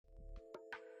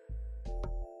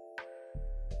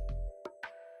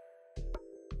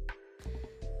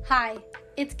Hi,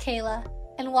 it's Kayla,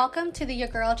 and welcome to the Your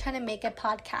Girl Trying to Make It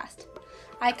podcast.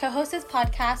 I co-host this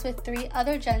podcast with 3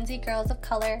 other Gen Z girls of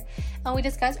color, and we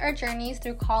discuss our journeys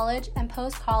through college and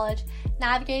post-college,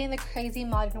 navigating the crazy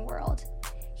modern world.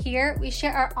 Here, we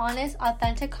share our honest,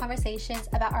 authentic conversations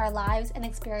about our lives and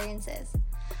experiences.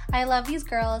 I love these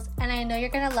girls, and I know you're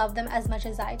going to love them as much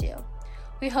as I do.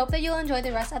 We hope that you'll enjoy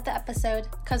the rest of the episode,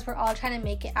 because we're all trying to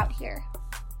make it out here.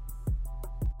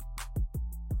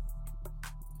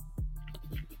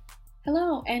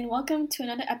 Hello, and welcome to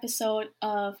another episode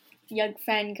of Young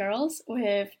Fangirls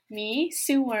with me,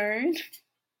 Sue Wern.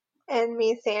 And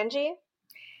me, Sanji.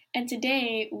 And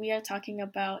today we are talking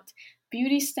about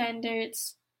beauty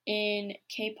standards in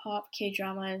K-pop,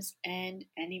 K-dramas, and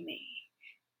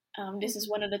anime. This is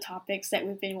one of the topics that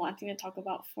we've been wanting to talk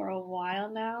about for a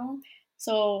while now.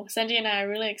 So Sanji and I are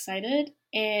really excited.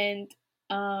 And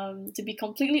to be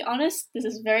completely honest, this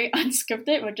is very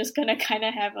unscripted. We're just going to kind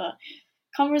of have a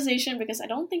conversation because I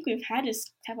don't think we've had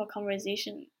this type of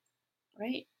conversation,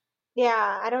 right?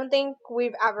 Yeah, I don't think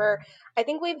we've ever, I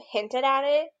think we've hinted at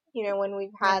it, when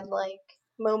we've had like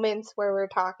moments where we're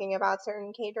talking about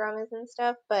certain K-dramas and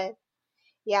stuff, but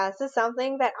yeah, this is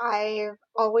something that I've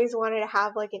always wanted to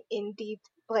have like an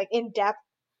in-depth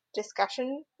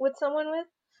discussion with someone with,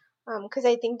 because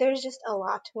I think there's just a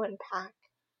lot to unpack.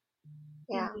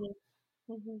 Yeah.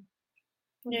 Mm-hmm.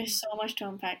 There's so much to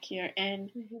unpack here,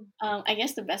 and I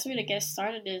guess the best way to get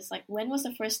started is like, when was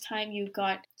the first time you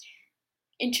got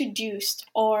introduced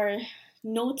or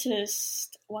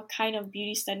noticed what kind of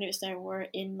beauty standards there were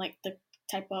in like the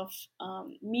type of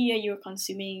media you were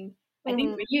consuming? I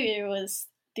think for you it was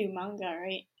through manga,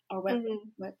 right? Or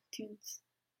webtoons.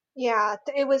 Yeah,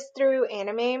 it was through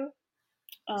anime.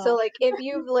 So, like, if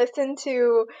you've listened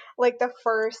to, like, the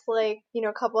first,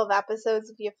 couple of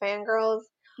episodes of Your Fangirls,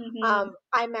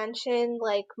 I mentioned,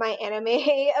 like, my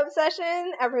anime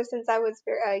obsession ever since I was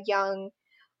young.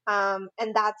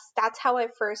 And that's how I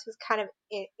first was kind of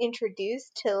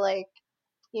introduced to, like,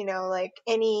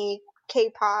 any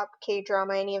K-pop,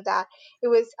 K-drama, any of that. It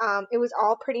was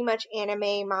all pretty much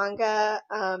anime, manga,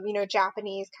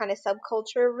 Japanese kind of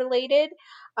subculture related,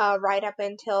 right up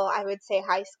until I would say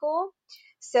high school.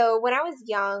 So when I was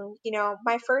young,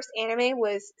 my first anime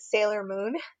was Sailor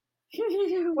Moon,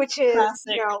 which is,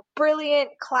 classic. Brilliant,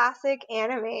 classic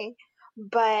anime,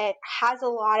 but has a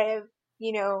lot of,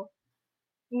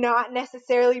 not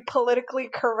necessarily politically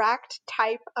correct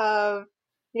type of,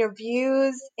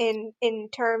 views in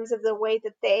terms of the way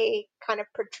that they kind of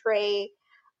portray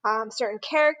certain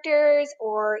characters,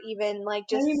 or even like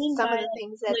just some of the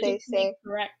things that they say.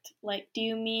 Correct. Like, do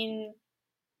you mean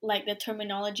like the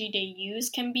terminology they use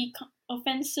can be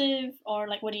offensive, or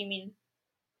like what do you mean?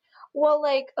 Well,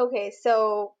 like, okay,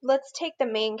 so let's take the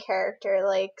main character,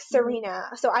 like Serena.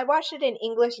 So I watched it in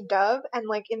English dub, and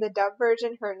like in the dub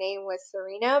version, her name was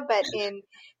Serena, but in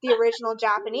the original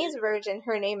Japanese version,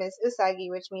 her name is Usagi,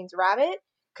 which means rabbit,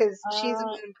 because she's a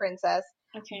moon princess.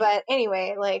 Okay. But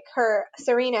anyway, like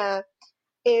Serena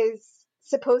is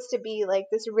supposed to be like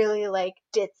this really like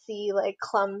ditzy, like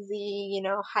clumsy,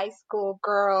 high school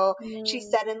girl. She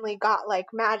suddenly got like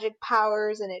magic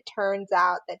powers, and it turns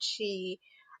out that she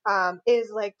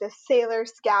is like the Sailor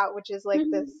Scout, which is like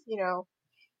this,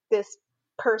 this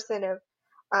person of,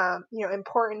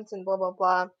 importance and blah, blah,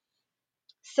 blah.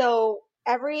 So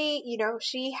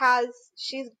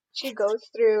she goes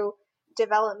through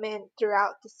development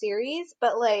throughout the series,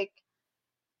 but like,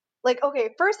 okay,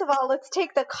 first of all, let's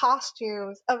take the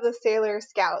costumes of the Sailor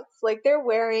Scouts. Like, they're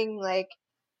wearing like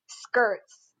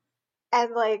skirts,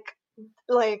 and like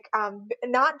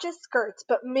not just skirts,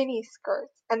 but mini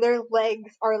skirts, and their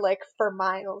legs are like for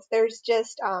miles. There's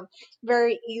just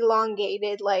very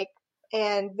elongated, like,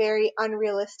 and very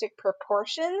unrealistic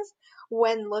proportions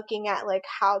when looking at like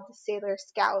how the Sailor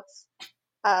Scouts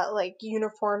like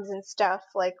uniforms and stuff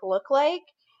like look like.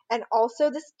 And also,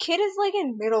 this kid is like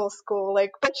in middle school,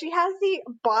 like, but she has the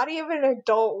body of an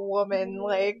adult woman.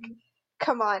 Like,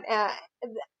 come on.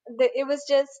 It was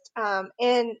just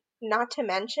and not to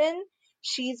mention,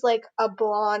 she's like a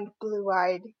blonde,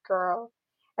 blue-eyed girl.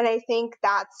 And I think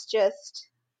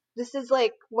this is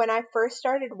like when I first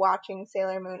started watching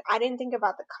Sailor Moon, I didn't think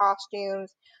about the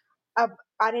costumes.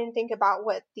 I didn't think about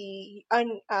what the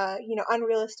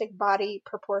unrealistic body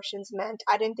proportions meant.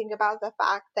 I didn't think about the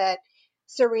fact that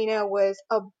Serena was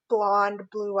a blonde,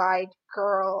 blue-eyed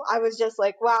girl. I was just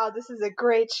like, wow, this is a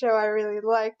great show. I really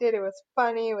liked it. It was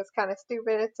funny. It was kind of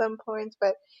stupid at some points,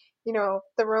 but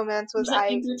the romance was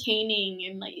like entertaining,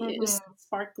 and like it was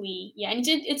sparkly. Yeah, and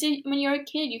it's when you're a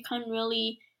kid, you don't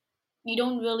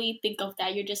really think of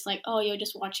that. You're just like, oh, you're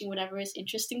just watching whatever is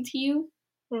interesting to you.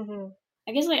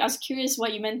 I guess like I was curious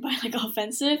what you meant by like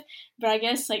offensive, but I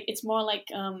guess like it's more like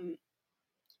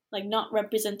not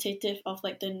representative of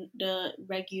like the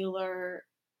regular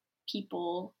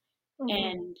people,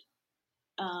 and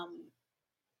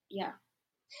yeah.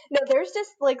 No, there's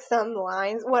just like some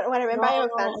lines. What I meant by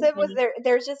offensive was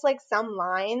there's just like some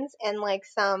lines and like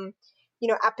some,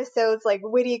 episodes, like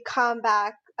witty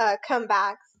comebacks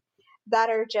that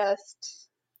are just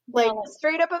like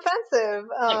straight up offensive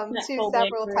to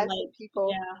several types of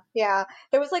people. Yeah.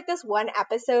 There was like this one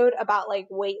episode about like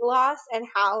weight loss and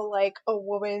how like a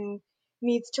woman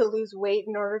needs to lose weight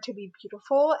in order to be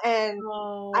beautiful, and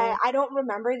I don't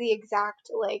remember the exact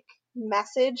like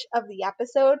message of the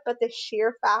episode, but the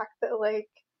sheer fact that like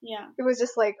it was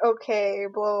just like, okay,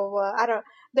 blah blah blah. I don't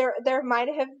there might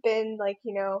have been like,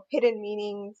 hidden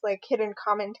meanings, like hidden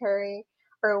commentary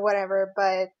or whatever,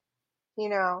 but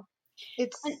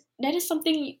that is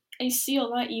something I see a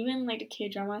lot, even like the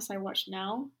K-dramas I watch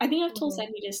now. I think I've told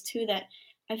Sandy this too, that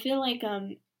I feel like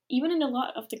even in a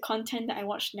lot of the content that I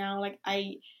watch now, like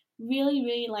I really,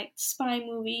 really like spy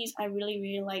movies, I really,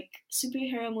 really like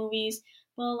superhero movies,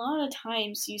 but a lot of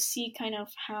times you see kind of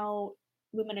how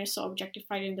women are so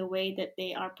objectified in the way that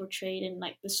they are portrayed in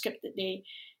like the script that they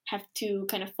have to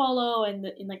kind of follow, and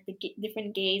in like the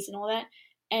different gays and all that.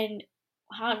 And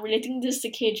how I'm relating this to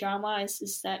K-drama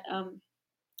is that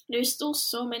there's still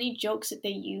so many jokes that they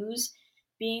use,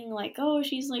 being like, oh,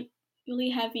 she's like really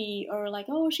heavy, or like,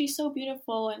 oh, she's so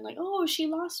beautiful, and like, oh, she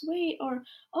lost weight, or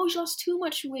oh, she lost too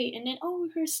much weight, and then oh,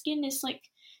 her skin is like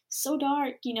so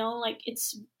dark, like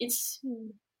it's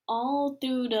all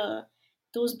through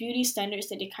those beauty standards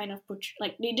that they kind of put,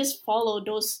 like they just follow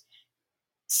those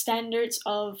standards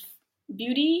of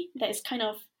beauty that is kind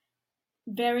of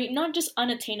very not just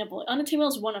unattainable. Unattainable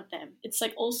is one of them. It's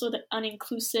like also the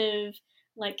uninclusive,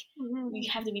 like you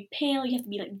have to be pale, you have to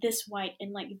be like this white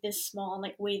and like this small,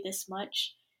 like weigh this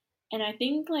much. And I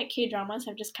think like K-dramas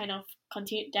have just kind of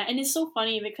continued that. And it's so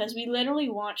funny because we literally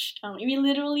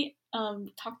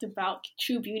talked about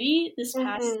True Beauty this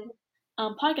past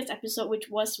podcast episode, which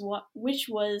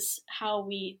was how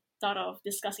we thought of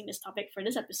discussing this topic for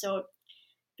this episode,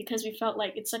 because we felt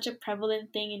like it's such a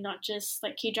prevalent thing in not just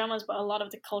like K-dramas, but a lot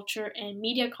of the culture and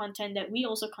media content that we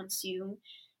also consume.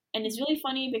 And it's really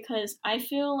funny because I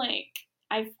feel like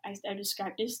I've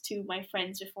described this to my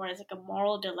friends before as like a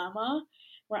moral dilemma,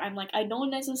 where I'm like, I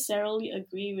don't necessarily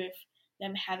agree with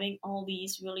them having all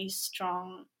these really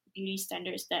strong beauty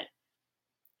standards that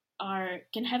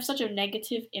can have such a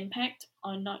negative impact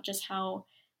on not just how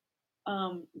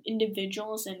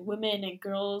individuals and women and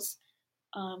girls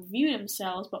view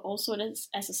themselves, but also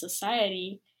as a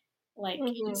society. Like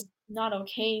it's not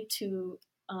okay to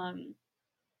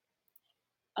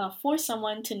force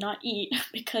someone to not eat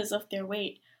because of their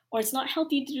weight, or it's not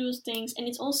healthy to do those things. And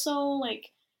it's also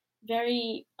like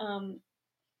very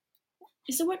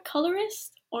is the word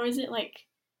colorist, or is it like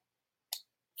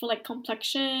for like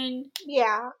complexion?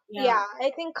 Yeah.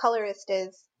 I think colorist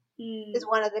is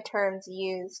one of the terms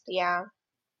used.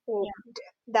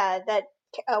 That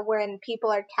when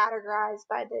people are categorized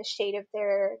by the shade of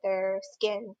their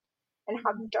skin and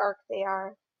how dark they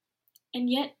are. And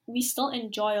yet we still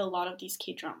enjoy a lot of these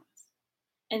K-dramas.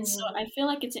 And so I feel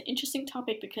like it's an interesting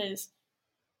topic because,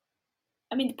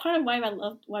 I mean, part of why I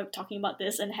love why we're talking about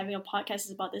this and having a podcast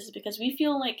is about this is because we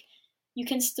feel like you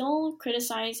can still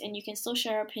criticize and you can still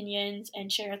share opinions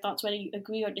and share your thoughts, whether you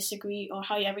agree or disagree or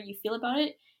however you feel about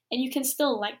it. And you can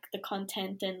still like the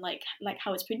content and like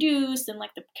how it's produced and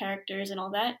like the characters and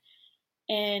all that.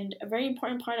 And a very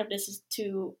important part of this is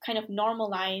to kind of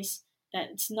normalize that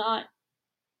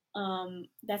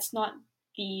that's not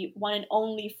the one and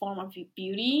only form of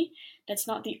beauty. That's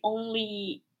not the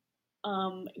only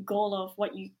goal of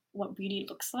what beauty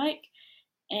looks like.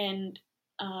 And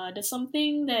that's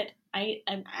something that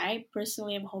I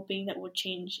personally am hoping that will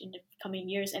change in the coming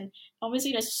years. And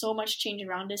obviously there's so much change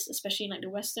around this, especially in like the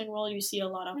Western world. You see a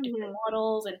lot of different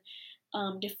models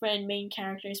and different main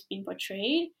characters being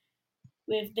portrayed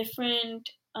with different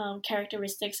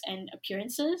characteristics and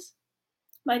appearances.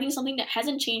 But I think something that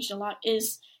hasn't changed a lot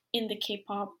is in the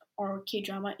K-pop or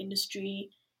K-drama industry,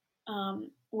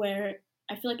 where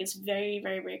I feel like it's very,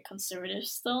 very, very conservative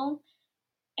still.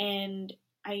 And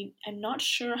I'm not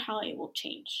sure how it will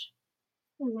change.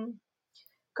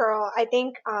 Girl, I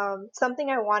think something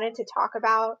I wanted to talk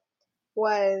about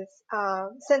was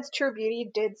since True Beauty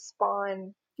did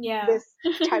spawn this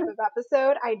type of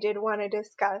episode, I did want to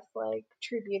discuss like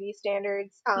True Beauty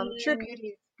standards, True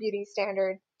Beauty's beauty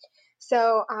standard.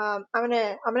 So I'm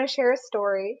gonna share a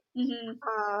story.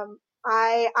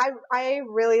 I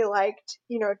really liked,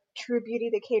 True Beauty,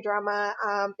 the K-drama.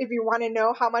 If you want to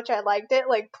know how much I liked it,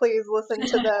 like, please listen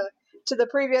to the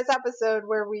previous episode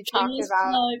where we talked Shameless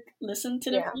about, plug. Listen to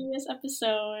the yeah, previous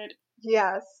episode.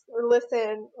 yes,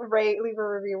 listen, rate, leave a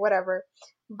review, whatever.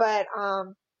 But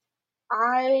as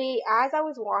I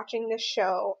was watching the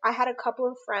show, I had a couple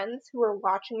of friends who were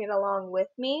watching it along with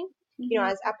me, Mm-hmm.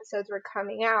 as episodes were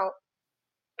coming out.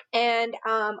 And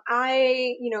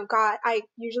I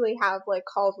usually have like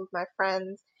calls with my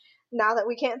friends now that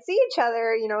we can't see each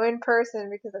other, in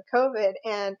person because of COVID.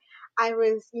 And I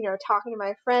was, talking to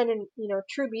my friend, and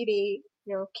True Beauty,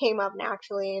 came up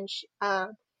naturally,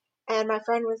 and my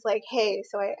friend was like, "Hey,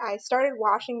 so I started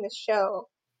watching this show,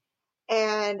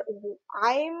 and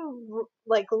I'm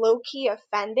like low key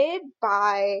offended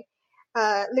by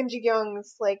Lim Ji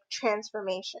Kyung's like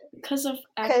transformation." Because of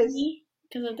Because acne?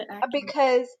 Because of the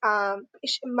acne.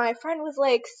 my friend was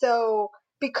like, so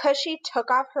because she took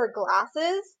off her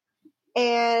glasses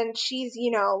and she's,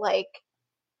 like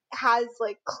has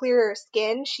like clearer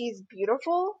skin, she's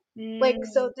beautiful. Like,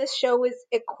 so this show is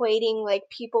equating like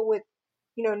people with,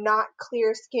 not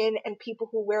clear skin and people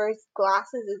who wears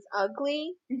glasses is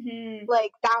ugly. Mm-hmm.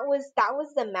 Like that was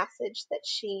the message that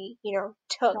she,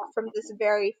 took from this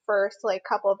very first like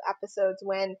couple of episodes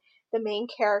when the main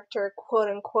character quote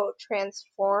unquote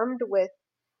transformed with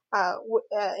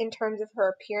in terms of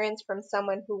her appearance from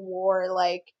someone who wore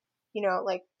like,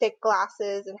 like thick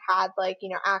glasses and had like,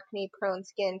 acne prone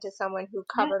skin to someone who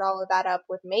covered all of that up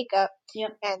with makeup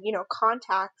Yep. and,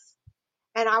 contacts.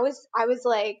 And I was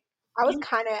like, I was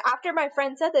kind of, after my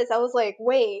friend said this, I was like,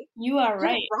 wait, You are you're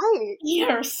right. right.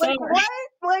 You're so Like, right.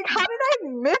 what? Like, how did I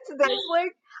miss this?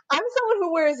 Like, I'm someone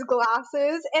who wears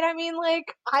glasses, and I mean,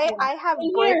 like, I have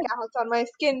Here. breakouts on my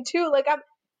skin too. Like, I'm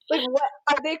like, what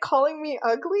are they calling me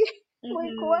ugly?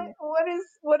 Like,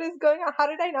 what is going on? How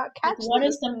did I not catch Like, what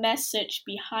this? is the message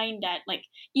behind that? Like,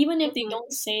 even if they Mhm.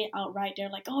 don't say it outright, they're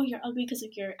like, "Oh, you're ugly because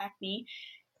of your acne."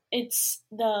 It's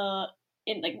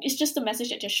it's just the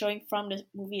message that they're showing from the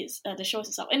movies, the shows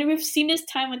itself. And we've seen this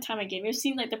time and time again. We've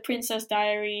seen like the Princess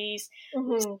Diaries.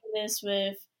 We've seen this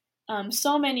with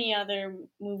so many other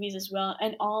movies as well,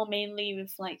 and all mainly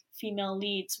with like female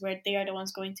leads, where they are the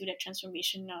ones going through that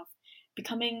transformation of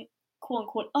becoming quote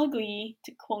unquote ugly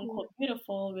to quote unquote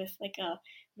beautiful, with like a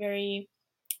very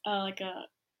like a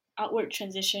outward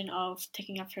transition of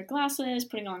taking off her glasses,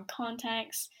 putting on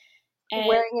contacts, and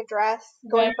Wearing a dress,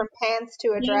 going from pants to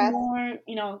a being dress, more,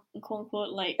 quote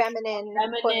unquote, like feminine,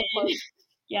 quote feminine, unquote,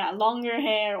 yeah, longer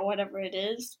hair or whatever it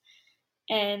is,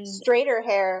 and straighter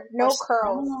hair, no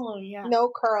curls, oh yeah, no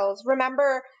curls.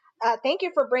 Remember, thank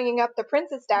you for bringing up the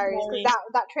Princess Diaries, because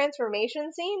very that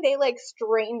transformation scene, they like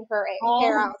straightened her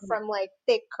hair all out from like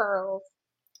thick curls.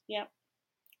 yep.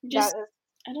 That Just is,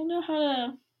 I don't know how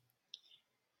to.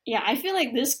 Yeah, I feel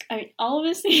like this. I mean, all of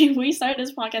this thing. We started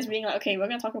this podcast being like, okay, we're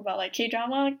gonna talk about like K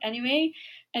drama, anime,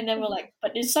 and then we're like,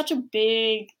 but it's such a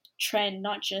big trend,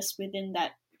 not just within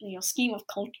that scheme of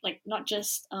culture, like not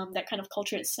just that kind of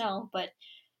culture itself, but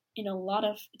in a lot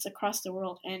of it's across the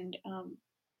world, and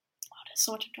there's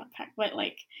so much to unpack. But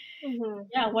like,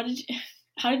 yeah, what did you,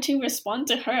 how did you respond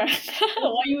to her?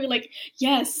 Why you were like,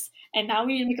 yes, and now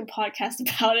we need to make a podcast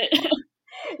about it.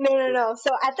 no.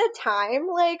 So at the time,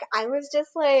 like, I was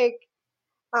just like,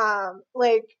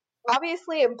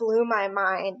 obviously it blew my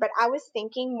mind, but I was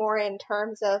thinking more in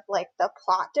terms of like the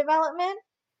plot development.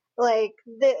 Like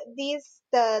the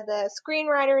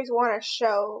screenwriters want to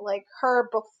show like her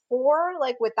before,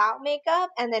 like without makeup,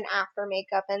 and then after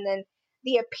makeup, and then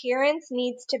the appearance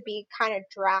needs to be kind of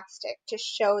drastic to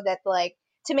show that, like,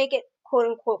 to make it quote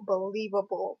unquote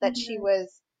believable that she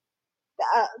was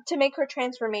to make her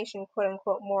transformation quote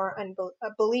unquote more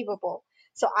believable.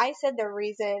 So I said the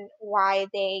reason why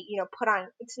they, put on,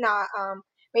 it's not,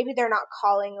 maybe they're not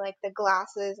calling like the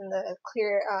glasses and the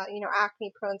clear,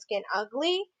 acne prone skin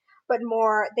ugly, but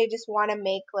more they just want to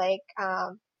make like,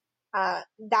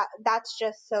 that's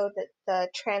just so that the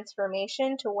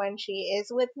transformation to when she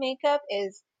is with makeup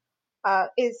is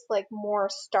like more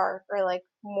stark or like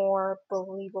more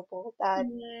believable, that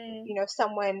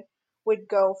someone would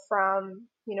go from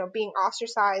being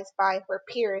ostracized by her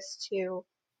peers to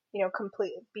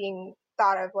complete being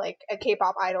thought of like a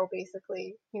K-pop idol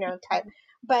basically, type.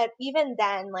 But even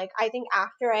then, like, I think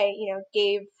after I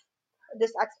gave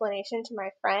this explanation to my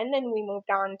friend and we moved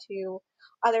on to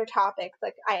other topics,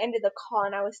 like, I ended the call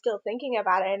and I was still thinking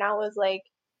about it, and I was like,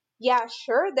 yeah,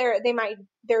 sure,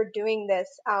 they're doing this.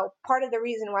 Part of the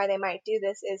reason why they might do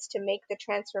this is to make the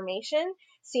transformation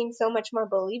seem so much more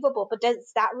believable. But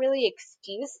does that really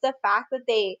excuse the fact that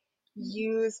they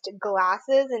used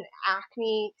glasses and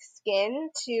acne skin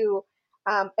to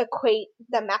equate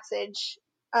the message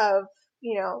of,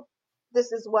 you know,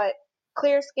 this is what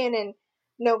clear skin and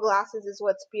no glasses is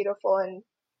what's beautiful, and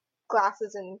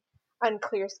glasses and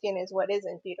unclear skin is what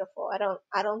isn't beautiful.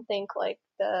 I don't think like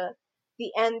the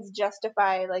ends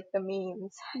justify like the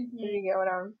means. If you get what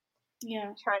I'm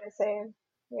trying to say.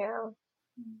 Yeah.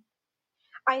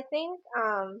 I think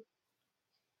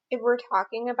if we're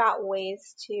talking about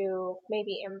ways to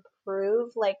maybe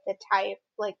improve like the type,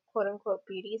 like quote unquote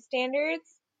beauty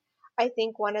standards, I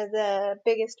think one of the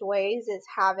biggest ways is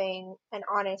having an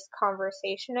honest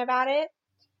conversation about it.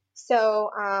 So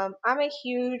I'm a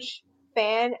huge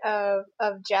fan of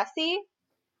Jessi.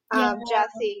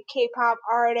 Jessi, K-pop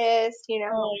artist, you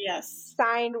know,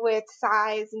 signed with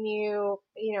Psy's new,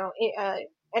 you know,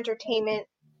 entertainment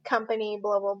company,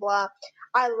 blah, blah, blah.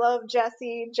 I love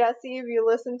Jessi. Jessi, if you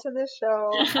listen to this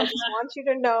show, I just want you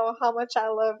to know how much I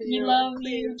love you. We love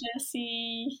you,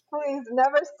 Jessi. Please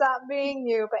never stop being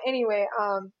you. But anyway,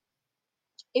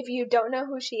 if you don't know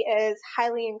who she is,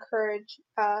 highly encourage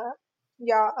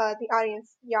y'all, the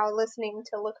audience, y'all listening,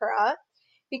 to look her up,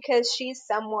 because she's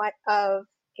somewhat of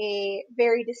a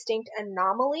very distinct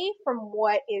anomaly from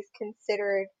what is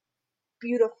considered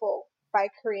beautiful by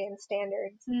Korean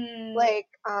standards. Like,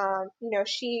 you know,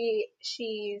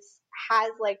 she's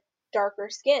has like darker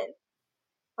skin.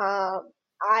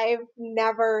 I've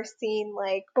never seen,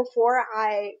 like, before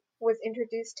I was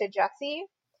introduced to Jessi,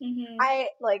 I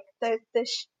like the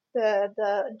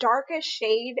darkest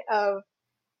shade of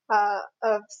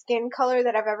skin color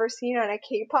that I've ever seen on a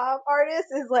K-pop artist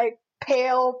is like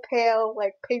pale,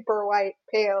 like paper white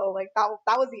pale. Like that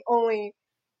was the only,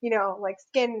 you know, like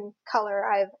skin color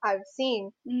I've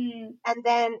seen. And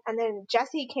then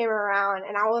Jessi came around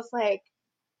and I was like,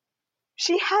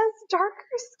 she has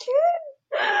darker skin.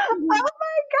 Oh my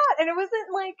god. And it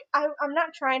wasn't like, I'm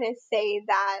not trying to say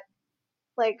that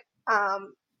like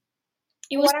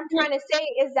what I'm trying to say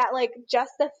is that, like,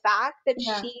 just the fact that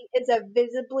she is a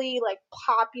visibly, like,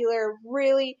 popular,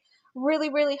 really, really,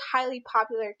 really highly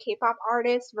popular K-pop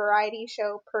artist, variety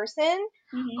show person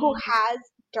who has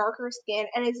darker skin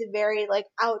and is very, like,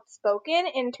 outspoken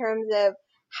in terms of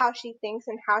how she thinks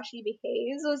and how she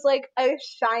behaves was, like, a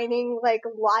shining, like,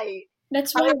 light.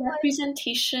 That's why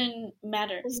representation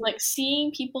matters. Like,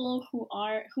 seeing people who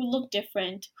look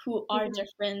different, who are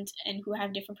different, and who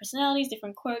have different personalities,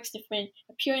 different quirks, different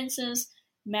appearances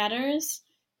matters.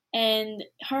 And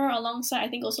her alongside, I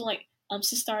think also like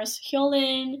Sistars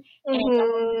Hyolyn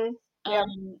and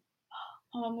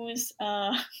Mamamoo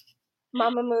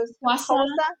Hwasa.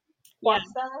 Yeah.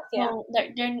 So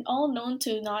they're all known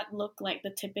to not look like the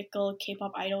typical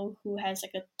K-pop idol who has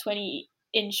like a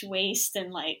 20-inch waist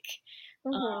and like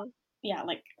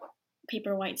like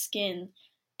paper white skin.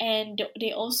 And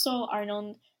they also are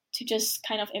known to just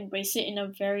kind of embrace it in a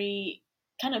very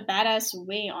kind of badass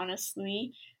way,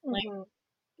 honestly. Like,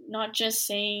 not just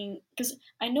saying, because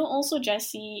I know also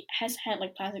Jessi has had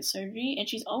like plastic surgery and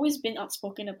she's always been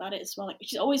outspoken about it as well. Like,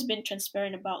 she's always been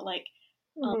transparent about like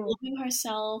loving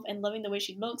herself and loving the way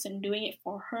she looks and doing it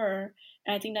for her.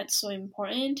 And I think that's so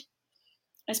important,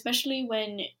 especially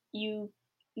when you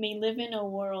may live in a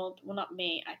world, well, not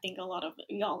may, I think a lot of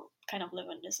we all kind of live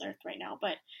on this earth right now,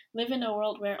 but live in a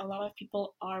world where a lot of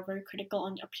people are very critical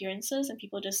on appearances and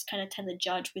people just kind of tend to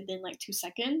judge within like 2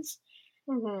 seconds.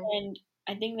 And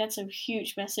I think that's a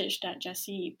huge message that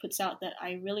Jessi puts out that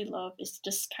I really love, is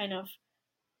just kind of,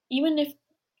 even if,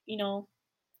 you know,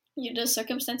 the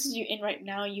circumstances you're in right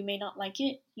now, you may not like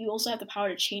it, you also have the power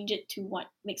to change it to what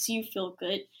makes you feel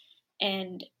good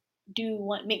and do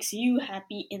what makes you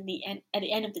happy at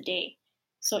the end of the day.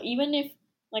 So even if,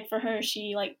 like, for her,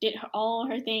 she like did all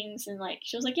her things and like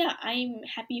she was like, yeah, I'm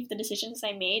happy with the decisions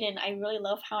I made and I really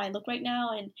love how I look right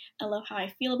now and I love how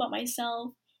I feel about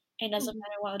myself, and it doesn't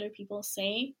matter what other people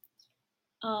say.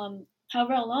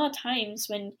 However, a lot of times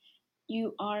when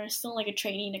you are still like a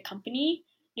trainee in a company,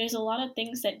 there's a lot of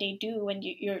things that they do when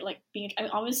you're like being, I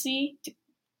mean, obviously,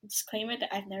 disclaimer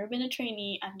that I've never been a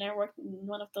trainee, I've never worked in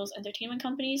one of those entertainment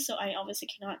companies, so I obviously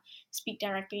cannot speak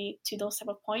directly to those type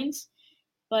of points.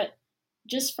 But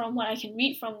just from what I can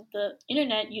read from the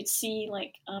internet, you'd see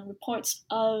like reports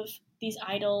of these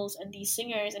idols and these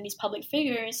singers and these public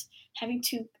figures having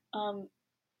to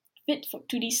fit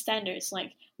to these standards,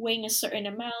 like weighing a certain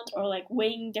amount or like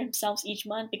weighing themselves each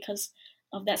month because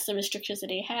of that's the restrictions that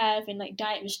they have, and like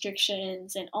diet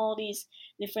restrictions and all these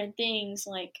different things,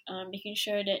 like making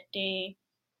sure that they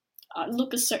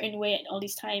look a certain way at all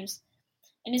these times.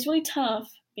 And it's really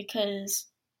tough because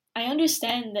I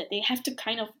understand that they have to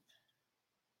kind of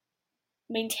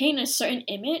maintain a certain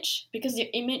image because their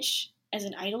image as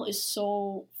an idol is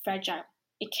so fragile.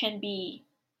 It can be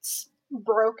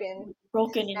broken in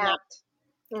like snapped.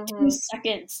 2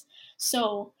 seconds.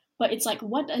 So, but it's like,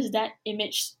 what is that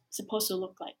image supposed to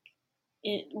look like?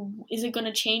 Is it going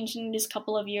to change in this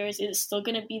couple of years? Is it still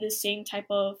going to be the same type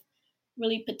of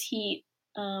really petite,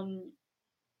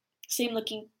 same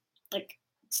looking like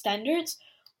standards?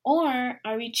 Or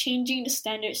are we changing the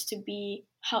standards to be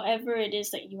however it is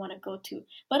that you want to go to?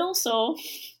 But also,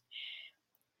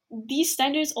 these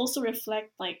standards also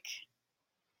reflect like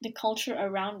the culture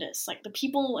around us, like the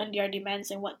people and their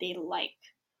demands and what they like.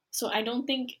 So I don't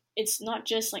think it's not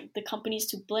just like the companies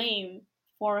to blame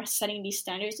for setting these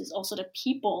standards, it's also the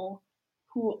people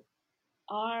who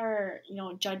are,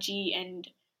 judgy and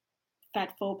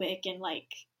fatphobic and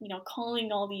like,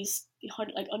 calling all these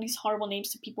horrible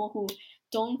names to people who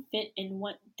don't fit in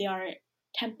what their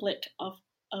template of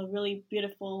a really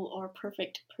beautiful or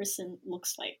perfect person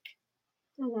looks like.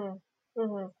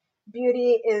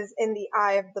 Beauty is in the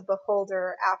eye of the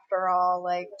beholder, after all.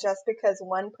 Like, just because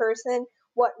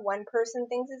what one person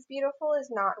thinks is beautiful is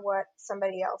not what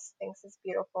somebody else thinks is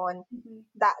beautiful. And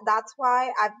that's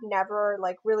why I've never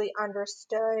like really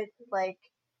understood like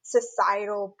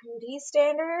societal beauty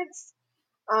standards,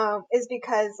 is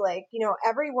because like,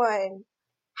 everyone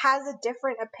has a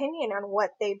different opinion on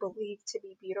what they believe to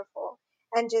be beautiful,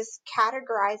 and just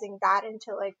categorizing that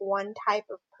into like one type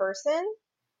of person,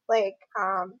 like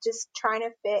just trying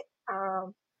to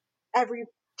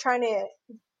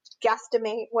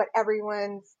guesstimate what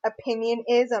everyone's opinion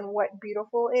is on what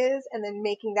beautiful is, and then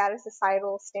making that a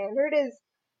societal standard is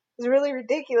really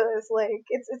ridiculous. Like,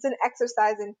 it's an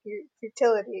exercise in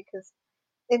futility, because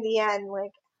in the end,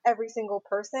 like, every single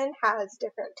person has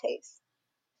different tastes.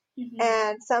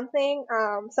 And something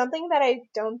that I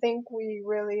don't think we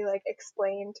really like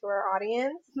explain to our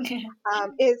audience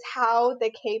is how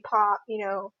the K-pop,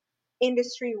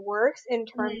 industry works in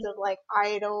terms of like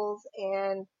idols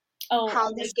and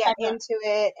how they get into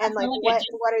it, and like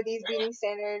what are these beauty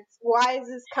standards? Why is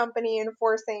this company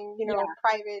enforcing,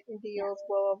 private deals,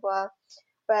 blah blah blah.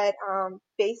 But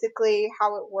basically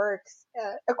how it works,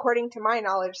 according to my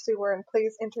knowledge, Soo-Won, and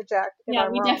please interject if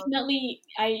I'm wrong.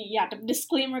 The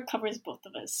disclaimer covers both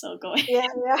of us, so go ahead.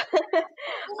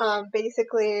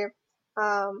 Basically,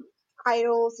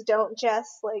 idols don't just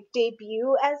like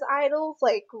debut as idols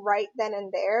like right then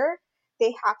and there.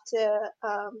 They have to,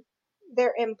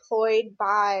 they're employed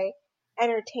by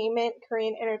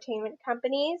Korean entertainment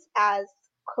companies as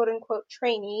quote unquote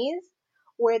trainees,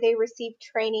 where they receive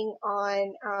training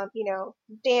on,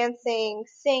 dancing,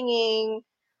 singing,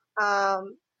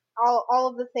 all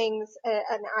of the things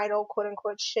an idol, quote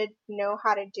unquote, should know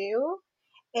how to do.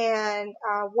 And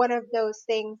one of those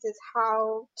things is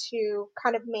how to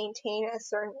kind of maintain a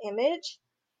certain image.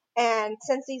 And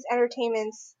since these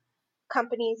entertainment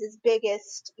companies'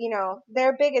 biggest,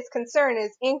 their biggest concern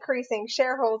is increasing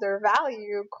shareholder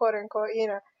value, quote unquote,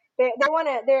 they want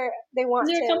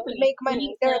to make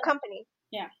money. They're a company.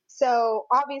 Yeah. So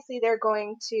obviously they're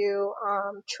going to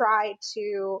try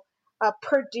to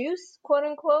produce, quote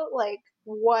unquote, like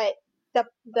what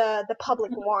the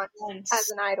public wants as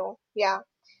an idol. Yeah.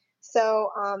 So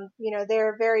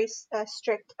they're very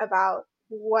strict about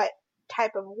what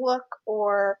type of look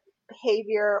or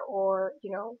behavior or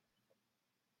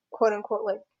quote unquote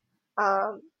like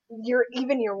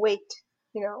your weight.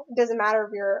 It doesn't matter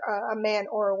if you're a man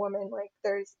or a woman. Like,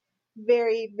 there's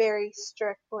very, very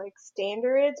strict like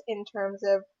standards in terms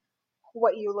of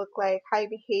what you look like, how you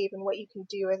behave, and what you can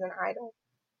do as an idol.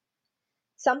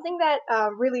 Something that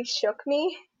really shook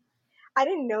me, I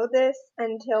didn't know this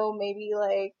until maybe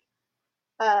like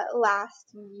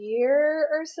last year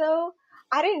or so.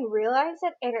 I didn't realize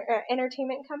that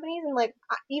entertainment companies, and like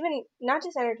even not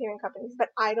just entertainment companies, but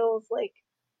idols, like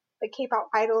K-pop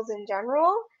idols in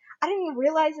general, I didn't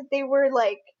realize that they were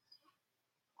like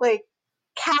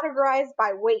categorized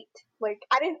by weight. Like,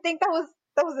 I didn't think that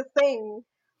was a thing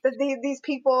that these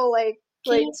people like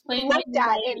looked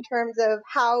at in terms of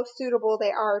how suitable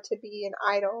they are to be an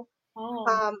idol.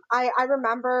 I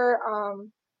remember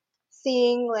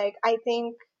seeing, like, I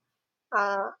think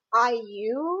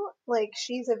IU, like,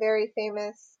 she's a very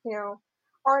famous,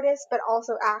 artist, but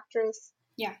also actress.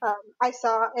 Yeah. I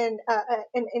saw an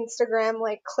Instagram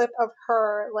like clip of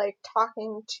her like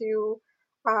talking to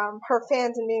her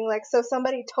fans and being like, so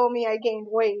somebody told me I gained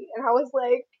weight, and I was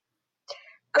like,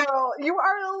 girl, you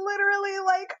are literally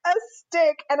like a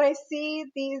stick. And I see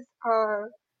these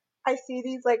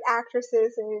like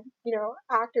actresses and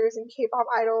actors and K-pop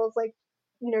idols like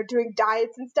doing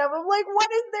diets and stuff. I'm like, what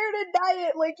is there to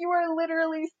diet? Like, you are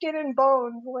literally skin and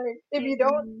bones. Like, if you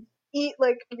don't eat,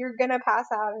 like, you're gonna pass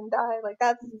out and die. Like,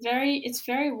 it's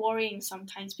very worrying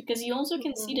sometimes, because you also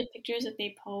can see the pictures that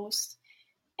they post,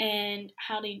 and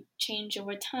how they change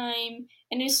over time.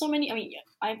 And there's so many. I mean,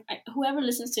 whoever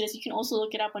listens to this, you can also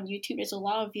look it up on YouTube. There's a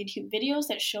lot of YouTube videos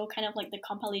that show kind of like the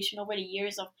compilation over the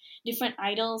years of different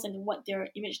idols and what their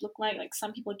image look like. Like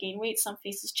some people gain weight, some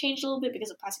faces change a little bit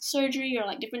because of plastic surgery or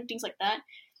like different things like that.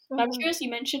 But I'm curious, you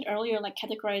mentioned earlier like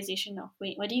categorization of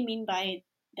weight. What do you mean by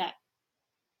that?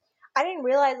 I didn't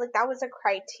realize like that was a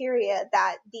criteria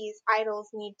that these idols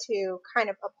need to kind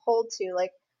of uphold to.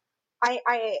 Like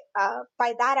I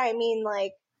by that I mean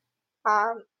like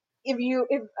if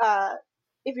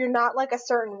you're not like a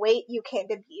certain weight, you can't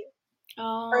debut.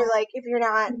 Or like if you're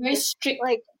not very strict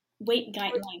like weight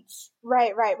guidelines.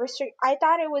 Right, restrict. I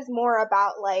thought it was more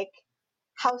about like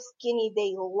how skinny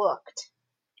they looked,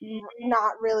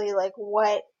 not really like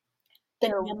what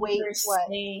their weight was.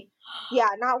 Say. Yeah,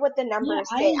 not what the numbers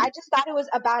say. I just thought it was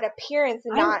about appearance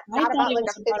and not about like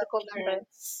a physical number.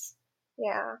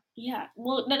 Yeah. Yeah.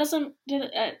 Well,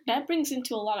 that brings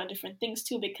into a lot of different things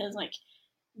too, because like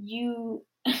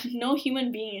no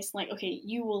human being is like, okay,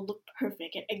 you will look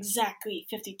perfect at exactly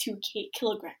 52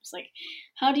 kilograms. Like,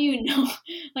 how do you know?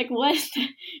 Like, what?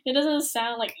 It doesn't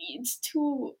sound like it's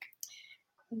too.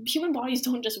 Human bodies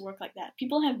don't just work like that.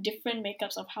 People have different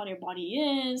makeups of how their body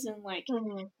is, and like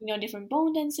different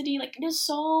bone density. Like there's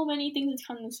so many things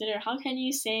to consider. How can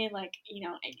you say like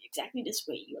exactly this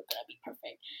way you're gonna be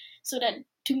perfect? So that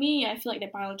to me, I feel like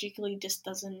that biologically just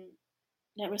doesn't.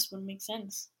 That just wouldn't make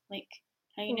sense. Like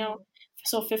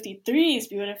so 53 is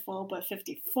beautiful, but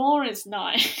 54 is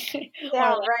not.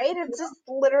 Yeah, like, right. It's just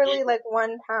literally like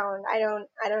 1 pound. I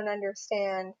don't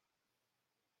understand.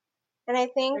 And I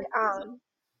think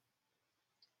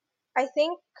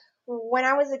when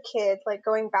I was a kid, like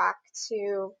going back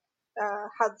to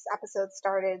how this episode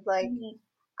started, like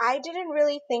I didn't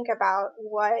really think about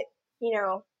what,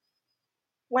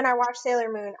 when I watched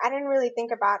Sailor Moon, I didn't really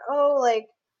think about,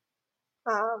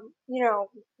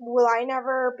 will I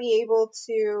never be able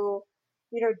to,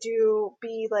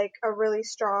 be like a really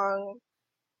strong,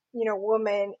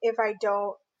 woman if I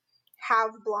don't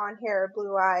have blonde hair or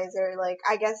blue eyes, or like,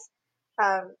 I guess,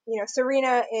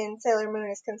 Serena in Sailor Moon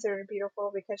is considered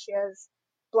beautiful because she has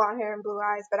blonde hair and blue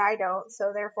eyes, but I don't,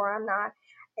 so therefore I'm not.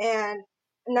 And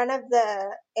none of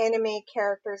the anime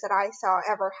characters that I saw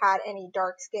ever had any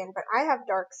dark skin, but I have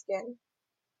dark skin.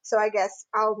 So I guess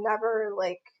I'll never,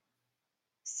 like,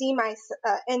 see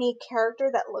any character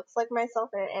that looks like myself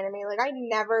in an anime. Like, I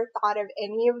never thought of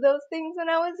any of those things when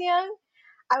I was young.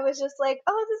 I was just like,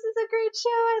 oh, this is a great show.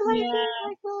 I like it.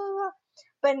 Like, blah, blah, blah.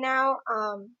 But now,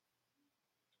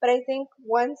 but I think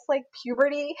once like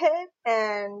puberty hit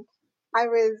and I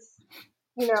was,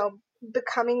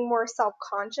 becoming more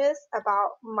self-conscious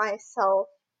about myself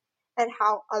and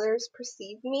how others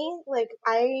perceive me, like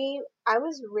I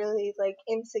was really like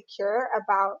insecure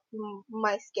about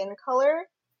my skin color.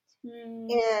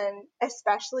 And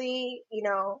especially,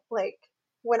 like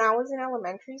when I was in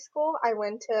elementary school,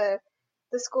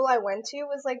 the school I went to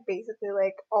was like basically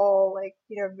like all like,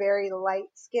 very light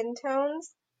skin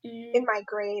tones in my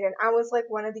grade. And I was like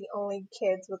one of the only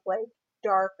kids with like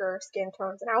darker skin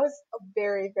tones. And I was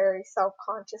very, very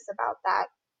self-conscious about that.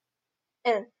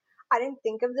 And I didn't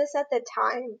think of this at the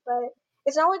time, but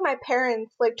it's not like my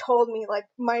parents like told me like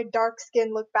my dark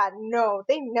skin looked bad. No,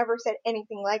 they never said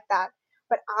anything like that.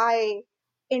 But I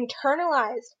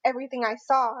internalized everything I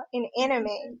saw in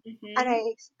anime, and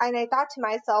I thought to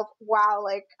myself, wow,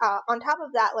 like on top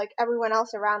of that, like everyone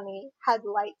else around me had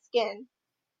light skin,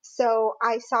 so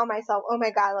I saw myself, oh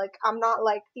my god, like I'm not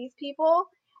like these people.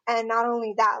 And not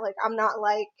only that, like I'm not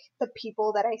like the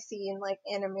people that I see in like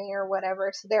anime or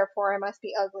whatever, so therefore I must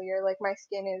be uglier. Like my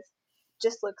skin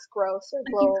just looks gross or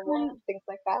blah, things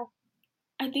like that.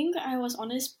 I think I was on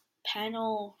this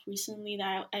panel recently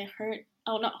that I heard.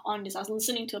 Oh, not on this. I was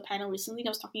listening to a panel recently that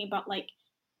was talking about like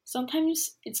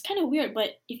sometimes it's kind of weird,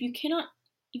 but if you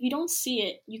don't see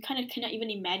it, you kind of cannot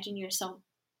even imagine yourself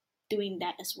doing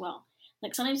that as well.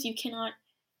 Like sometimes you cannot.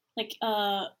 Like,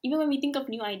 even when we think of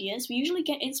new ideas, we usually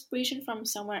get inspiration from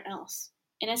somewhere else.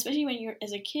 And especially when you're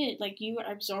as a kid, like you are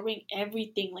absorbing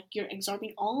everything, like you're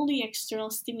absorbing all the external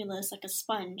stimulus like a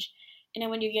sponge. And then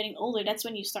when you're getting older, that's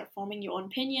when you start forming your own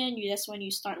opinion. That's when you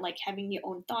start like having your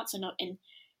own thoughts and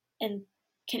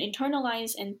can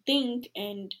internalize and think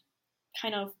and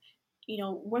kind of,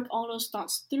 work all those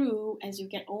thoughts through as you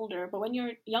get older. But when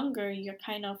you're younger, you're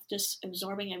kind of just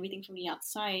absorbing everything from the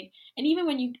outside. And even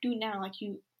when you do now, like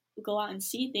you go out and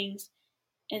see things.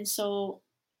 And so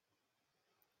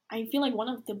I feel like one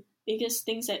of the biggest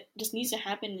things that just needs to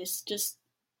happen is just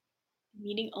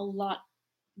meeting a lot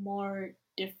more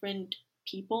different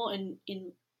people and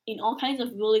in all kinds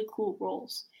of really cool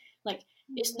roles. Like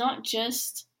it's not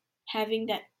just having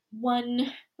that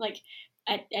one, like,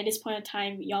 at this point in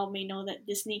time, y'all may know that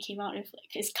Disney came out with,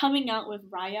 like, is coming out with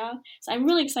Raya. So I'm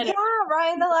really excited. Yeah,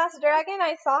 Raya and the Last Dragon.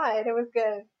 I saw it. It was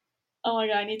good. Oh my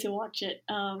god, I need to watch it.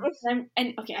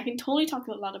 And okay, I can totally talk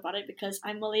a lot about it because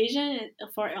I'm Malaysian.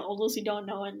 And for all those who don't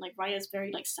know, and like Raya is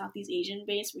very like Southeast Asian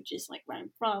based, which is like where I'm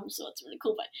from, so it's really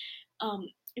cool. But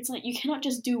it's like you cannot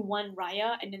just do one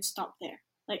Raya and then stop there.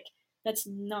 Like that's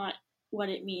not what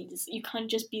it means. You can't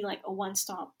just be like a one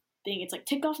stop thing. It's like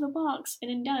tick off the box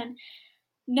and then done.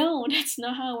 No, that's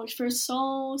not how it works. For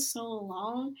so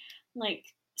long, like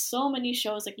so many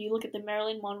shows, like you look at the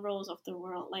Marilyn Monroes of the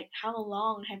world, like how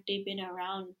long have they been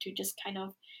around to just kind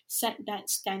of set that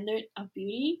standard of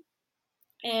beauty,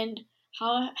 and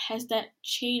how has that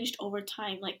changed over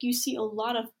time? Like you see a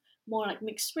lot of more like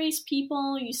mixed race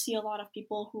people, you see a lot of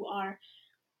people who are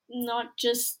not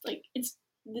just like it's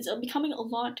becoming a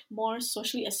lot more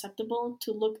socially acceptable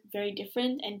to look very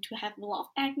different and to have a lot of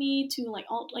acne, to like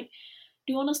all like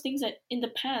do all those things that in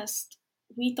the past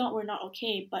we thought were not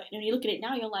okay. But when you look at it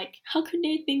now, you're like, how could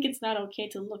they think it's not okay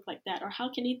to look like that, or how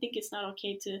can they think it's not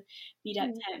okay to be that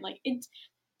tan? Like it's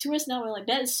to us now, we're like,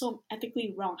 that is so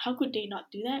ethically wrong. How could they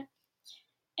not do that?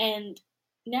 And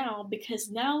now, because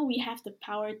now we have the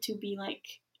power to be like,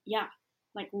 yeah,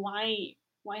 like why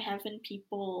haven't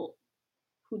people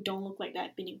who don't look like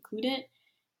that been included,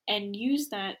 and use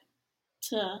that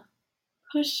to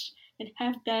push and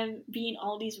have them be in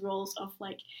all these roles of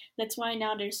like, that's why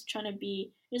now there's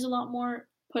a lot more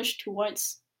push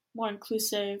towards more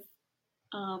inclusive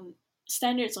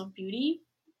standards of beauty.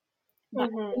 But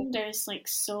I think there's like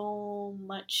so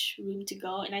much room to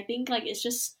go, and I think like it's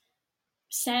just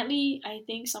sadly, I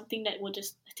think something that will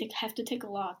just have to take a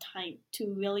lot of time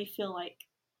to really feel like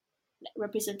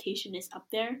representation is up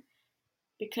there,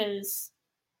 because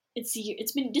this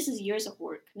is years of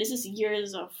work. This is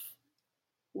years of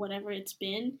whatever it's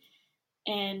been,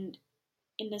 and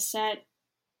in a sad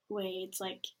way, it's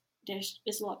like there's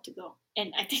a lot to go,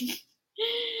 and I think,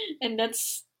 and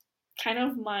that's kind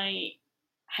of my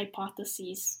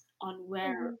hypothesis on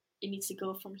where it needs to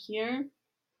go from here.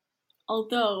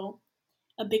 Although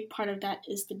a big part of that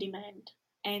is the demand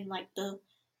and like the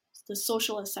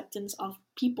social acceptance of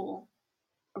people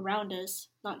around us,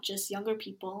 not just younger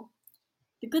people.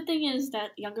 The good thing is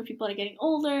that younger people are getting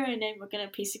older, and then we're gonna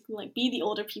basically like be the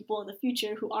older people in the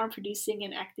future who are producing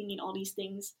and acting in all these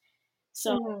things.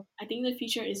 So I think the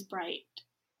future is bright,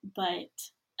 but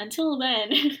until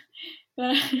then,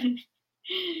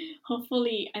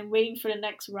 hopefully, I'm waiting for the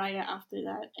next Raya after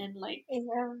that, and like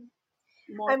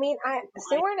I mean,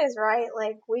 Siwan is right.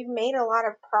 Like we've made a lot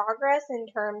of progress in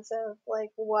terms of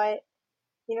like what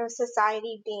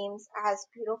society deems as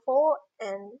beautiful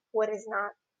and what is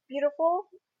not beautiful.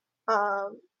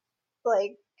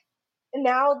 Like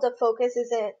now the focus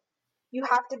isn't you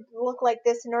have to look like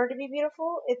this in order to be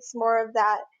beautiful. It's more of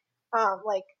that,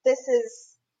 like this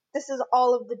is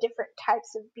all of the different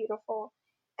types of beautiful.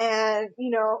 And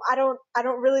I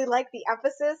don't really like the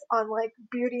emphasis on like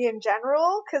beauty in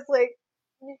general, because like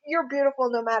you're beautiful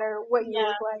no matter what you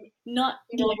look like. Not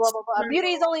blah blah blah. Beauty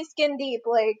is only skin deep.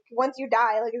 Like once you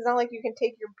die, like it's not like you can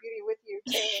take your beauty with you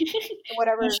to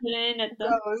whatever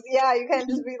goes. Yeah, you can't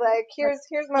just be like,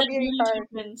 here's my beauty card.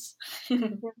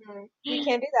 You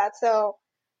can't do that. So,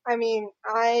 I mean,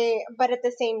 but at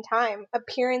the same time,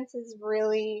 appearances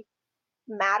really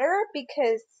matter,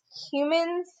 because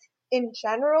humans in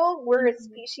general, we're a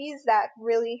species that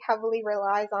really heavily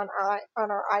relies on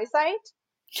our eyesight.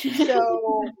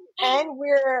 So,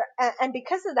 and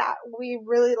because of that, we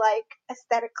really like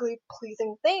aesthetically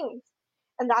pleasing things.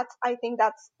 And I think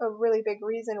that's a really big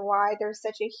reason why there's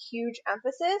such a huge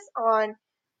emphasis on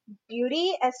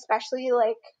beauty, especially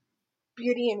like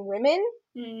beauty in women,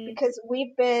 because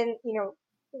we've been,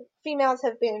 females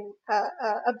have been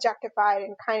objectified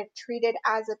and kind of treated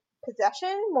as a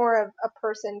possession, more of a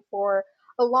person for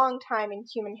a long time in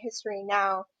human history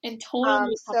now. And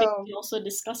totally topic we also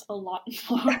discuss a lot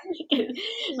more.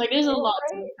 Like there's a lot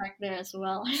to unpack there as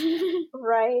well.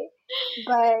 Right.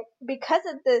 But because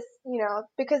of this,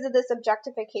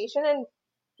 objectification and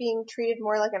being treated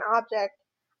more like an object,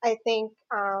 I think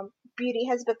beauty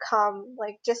has become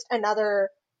like just another,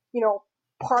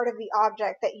 part of the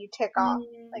object that you tick off,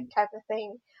 like type of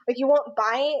thing. Like you won't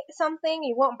buy something,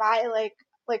 you won't buy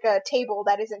like a table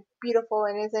that isn't beautiful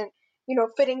and isn't,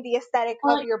 fitting the aesthetic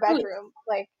of your bedroom.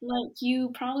 Like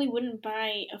you probably wouldn't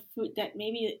buy a fruit that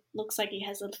maybe looks like it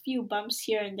has a few bumps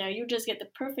here and there. You just get the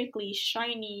perfectly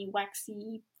shiny,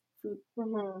 waxy fruit.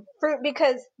 Fruit,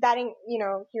 because that, you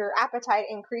know, your appetite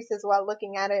increases while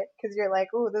looking at it, because you're like,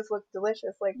 ooh, this looks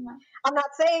delicious. Like, I'm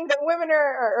not saying that women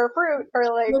are fruit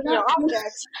or like, you know,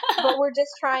 objects, but we're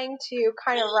just trying to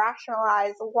kind of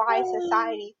rationalize why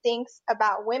society thinks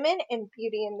about women and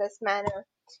beauty in this manner.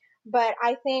 But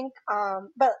I think,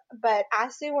 but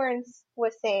as Sue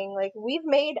was saying, like, we've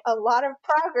made a lot of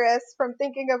progress from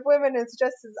thinking of women as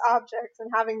just as objects and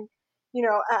having, you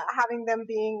know, having them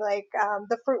being like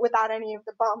the fruit without any of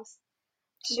the bumps,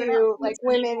 to like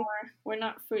women. Anymore. We're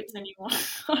not fruits anymore.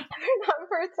 We're not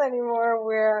fruits anymore.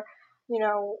 We're, you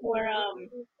know,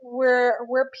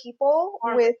 we're people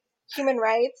with human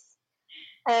rights.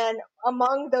 And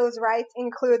among those rights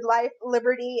include life,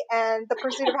 liberty, and the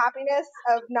pursuit of happiness,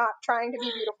 of not trying to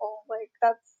be beautiful. Like,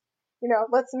 that's, you know,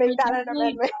 let's make that an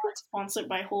amendment. Sponsored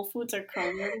by Whole Foods or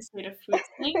Kroger's with a fruit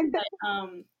thing, but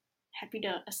happy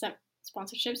to accept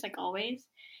sponsorships like always.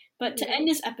 But to end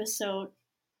this episode,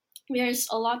 there's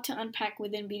a lot to unpack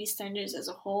within beauty standards as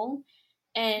a whole.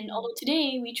 And although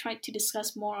today we tried to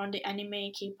discuss more on the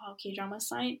anime, K-pop, K-drama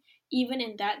side, even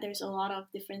in that there's a lot of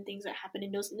different things that happen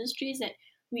in those industries that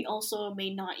we also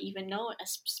may not even know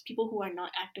as people who are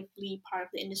not actively part of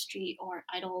the industry or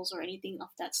idols or anything of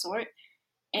that sort.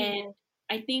 And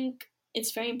I think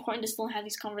it's very important to still have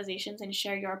these conversations and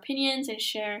share your opinions and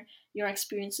share your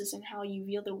experiences and how you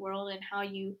view the world and how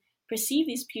you perceive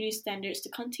these beauty standards, to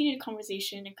continue the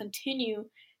conversation and continue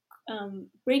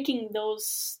breaking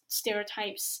those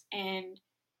stereotypes and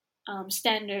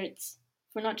standards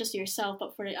for not just yourself,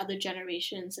 but for the other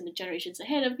generations and the generations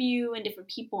ahead of you and different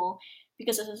people.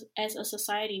 Because as a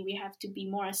society, we have to be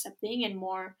more accepting and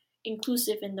more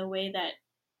inclusive in the way that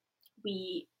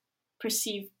we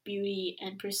perceive beauty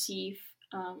and perceive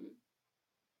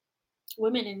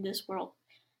women in this world.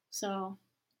 So,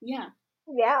 yeah.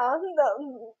 Yeah,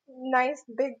 nice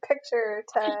big picture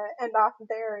to end off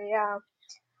there, yeah.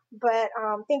 But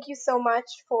thank you so much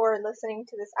for listening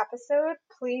to this episode.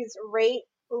 Please rate,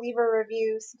 leave a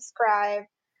review, subscribe.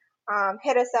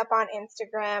 Hit us up on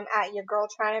Instagram at Your Girl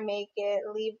Trying to Make It.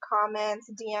 Leave comments,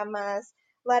 DM us.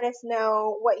 Let us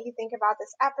know what you think about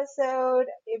this episode.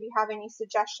 If you have any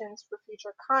suggestions for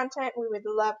future content, we would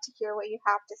love to hear what you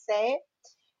have to say.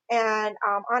 And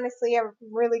honestly, I'm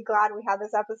really glad we had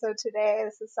this episode today.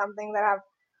 This is something that I've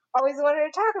always wanted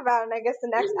to talk about, and I guess the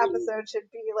next episode should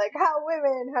be like how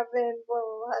women have been blah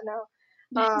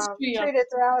blah blah, treated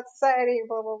throughout society,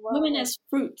 blah blah blah. Women as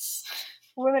fruits.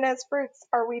 Women as fruits.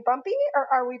 Are we bumpy or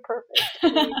are we perfect?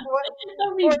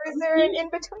 Or is there an in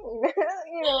between?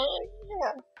 You know,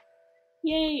 yeah.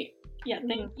 Yay! Yeah,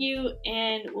 thank you,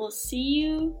 and we'll see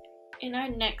you in our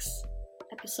next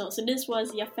episode. So this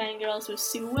was Ya Fangirls with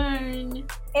Sue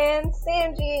Wern and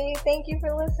Sanji. Thank you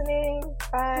for listening.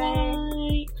 Bye.